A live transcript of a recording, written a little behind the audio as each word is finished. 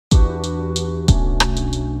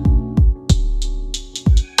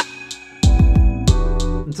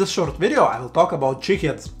this short video I will talk about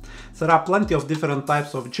jigheads. There are plenty of different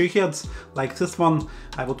types of jigheads, like this one.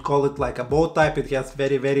 I would call it like a bow type. It has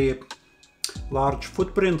very large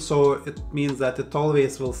footprint, so it means that it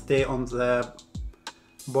always will stay on the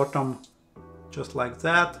bottom just like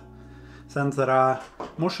that. Then there are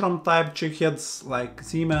mushroom type jigheads like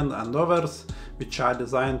seamen and others, which are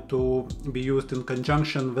designed to be used in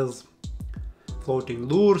conjunction with floating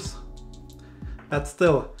lures. But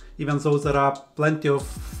still, even though there are plenty of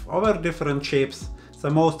other different shapes, the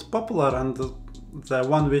most popular and the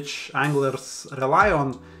one which anglers rely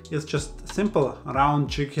on is just simple round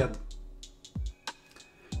jighead.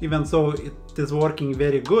 Even though it is working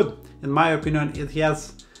very good, in my opinion it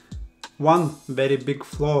has one very big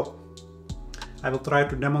flaw. I will try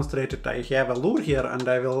to demonstrate it. I have a lure here and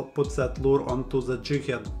I will put that lure onto the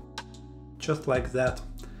jighead, just like that.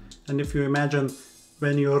 And if you imagine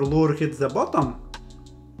when your lure hits the bottom,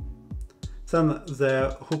 then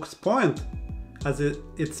the hook's point, as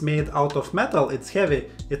it's made out of metal, it's heavy,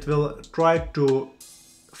 it will try to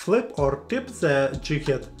flip or tip the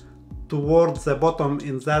jighead towards the bottom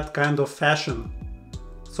in that kind of fashion.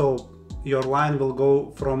 So your line will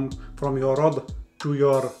go from your rod to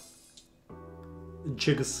your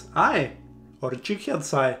jig's eye or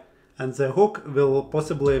jighead's eye, and the hook will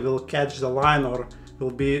possibly catch the line or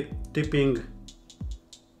will be tipping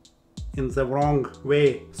in the wrong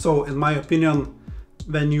way. So in my opinion,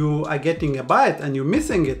 when you are getting a bite and you're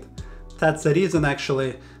missing it, that's the reason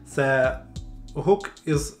actually the hook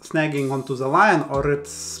is snagging onto the line, or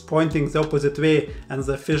it's pointing the opposite way and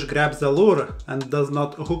the fish grabs the lure and does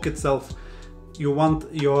not hook itself. You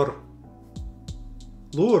want your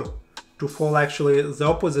lure to fall actually the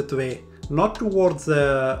opposite way, not towards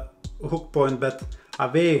the hook point but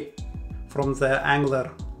away from the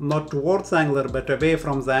angler, not towards the angler but away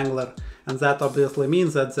from the angler. And that obviously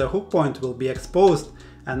means that the hook point will be exposed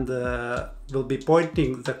and will be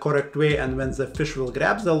pointing the correct way, and when the fish will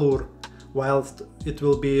grab the lure, whilst it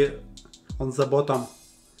will be on the bottom,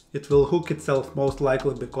 it will hook itself most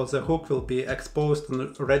likely because the hook will be exposed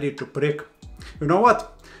and ready to prick. You know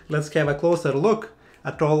what? Let's have a closer look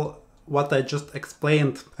at all what I just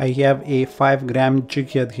explained. I have a 5-gram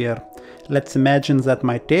jighead here. Let's imagine that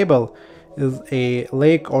my table is a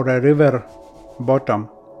lake or a river bottom.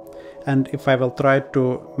 And if I will try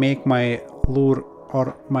to make my lure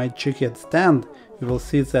or my jighead stand, you will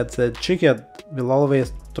see that the jighead will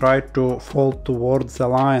always try to fall towards the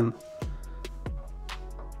line.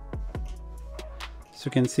 So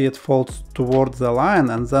you can see it falls towards the line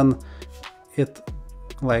and then it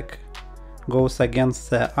like goes against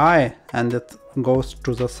the eye and it goes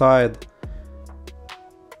to the side.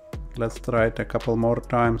 Let's try it a couple more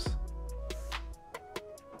times.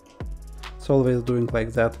 It's always doing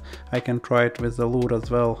like that. I can try it with the lure as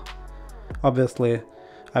well. Obviously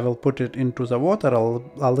I will put it into the water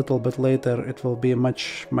a little bit later. It will be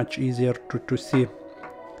much easier to see.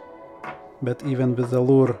 But even with the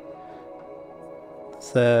lure,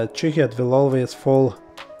 the jighead will always fall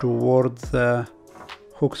towards the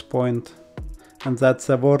hook's point. And that's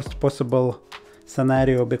the worst possible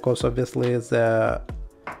scenario, because obviously the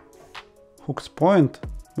hook's point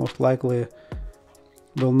most likely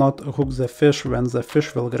will not hook the fish when the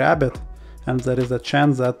fish will grab it, and there is a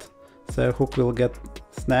chance that the hook will get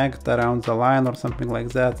snagged around the line or something like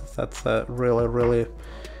that. That's a really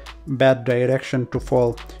bad direction to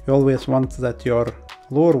fall. You always want that your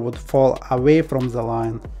lure would fall away from the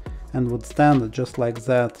line and would stand just like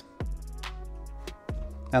that.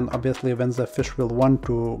 And obviously when the fish will want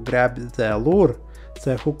to grab the lure,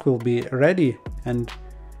 the hook will be ready and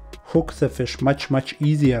hook the fish much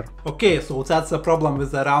easier. Okay, so that's the problem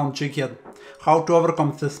with the round jighead. How to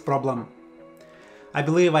overcome this problem? I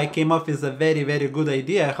believe I came up with a very good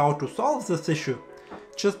idea how to solve this issue,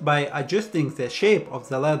 just by adjusting the shape of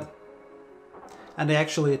the lead. And I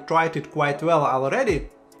actually tried it quite well already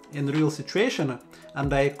in real situation,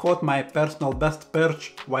 and I caught my personal best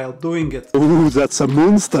perch while doing it. Oh, that's a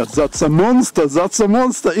monster, that's a monster, that's a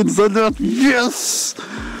monster in the net, yes!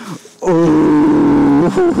 Oh,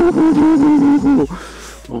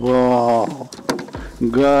 wow,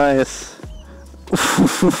 guys,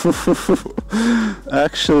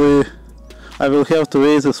 actually I will have to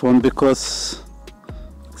raise this one because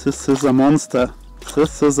this is a monster,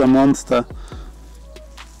 this is a monster.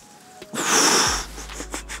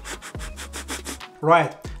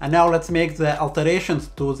 Right, and now let's make the alterations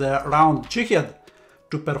to the round jighead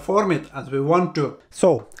to perform it as we want to.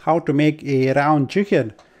 So, how to make a round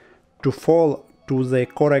jighead to fall to the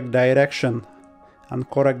correct direction, and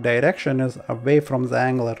correct direction is away from the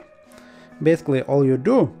angler. Basically all you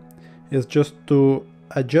do is just to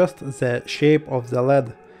adjust the shape of the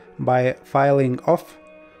lead by filing off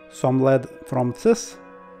some lead from this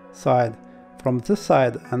side,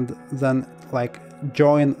 and then like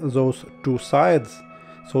join those two sides.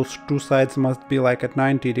 Those two sides must be like at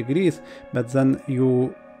 90 degrees, but then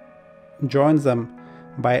you join them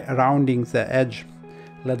by rounding the edge.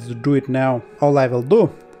 Let's do it now. All I will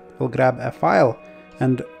do, will grab a file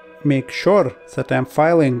and make sure that I'm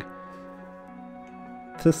filing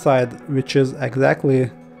this side, which is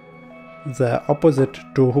exactly the opposite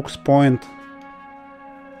to hook's point.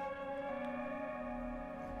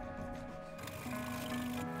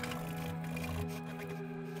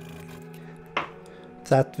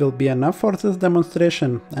 That will be enough for this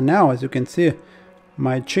demonstration. And now, as you can see,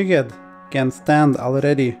 my jighead can stand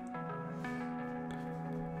already.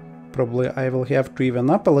 Probably I will have to even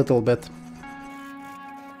up a little bit.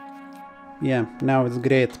 Yeah, now it's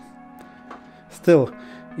great. Still,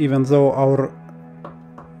 even though our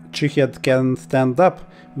jighead can stand up,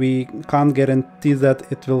 we can't guarantee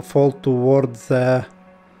that it will fall towards the,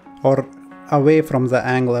 or away from the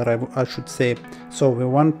angler, I should say. So we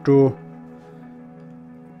want to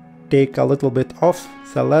take a little bit off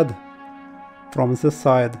the lead from this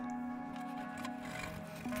side.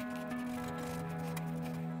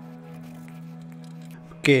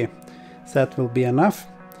 Okay, that will be enough.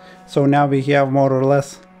 So now we have more or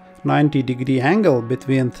less 90-degree angle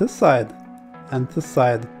between this side and this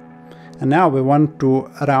side. And now we want to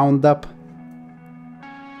round up.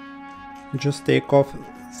 Just take off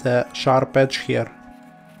the sharp edge here.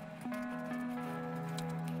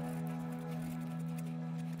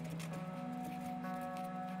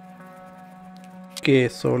 Okay,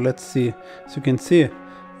 so let's see. As you can see,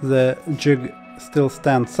 the jig still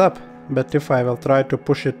stands up, but if I will try to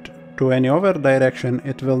push it to any other direction,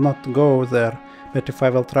 it will not go there. But if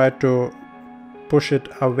I will try to push it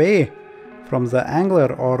away from the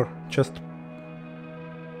angler or just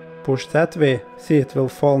push that way, see, it will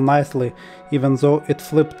fall nicely, even though it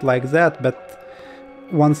flipped like that, but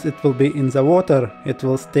once it will be in the water, it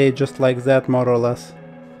will stay just like that, more or less.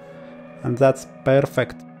 And that's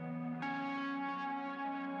perfect.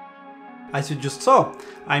 As you just saw,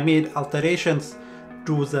 I made alterations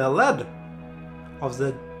to the lead of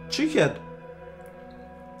the jighead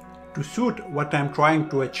to suit what I'm trying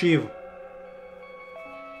to achieve.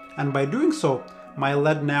 And by doing so, my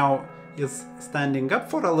lead now is standing up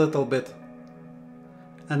for a little bit.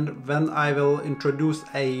 And when I will introduce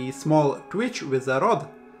a small twitch with the rod,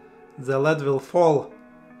 the lead will fall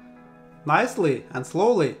nicely and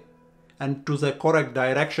slowly and to the correct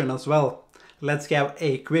direction as well. Let's have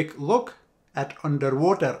a quick look at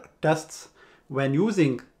underwater tests when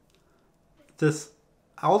using this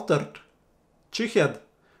altered jighead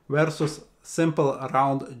versus simple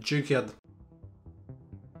round jighead.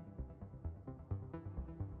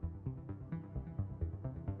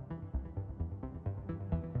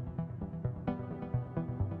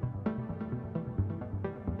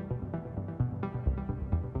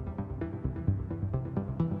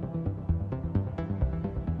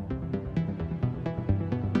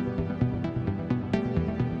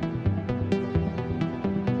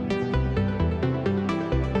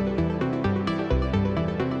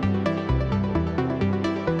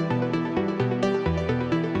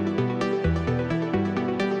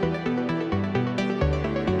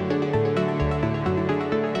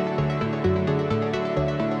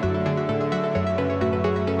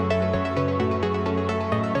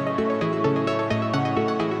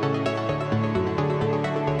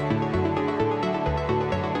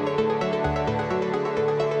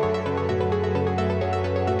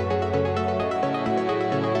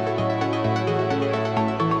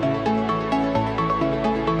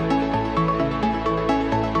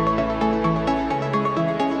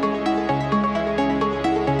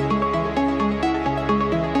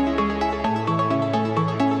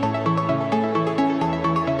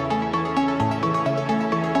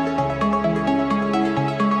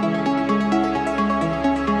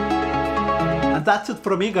 And that's it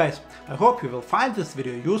from me, guys. I hope you will find this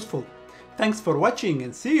video useful. Thanks for watching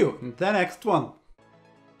and see you in the next one.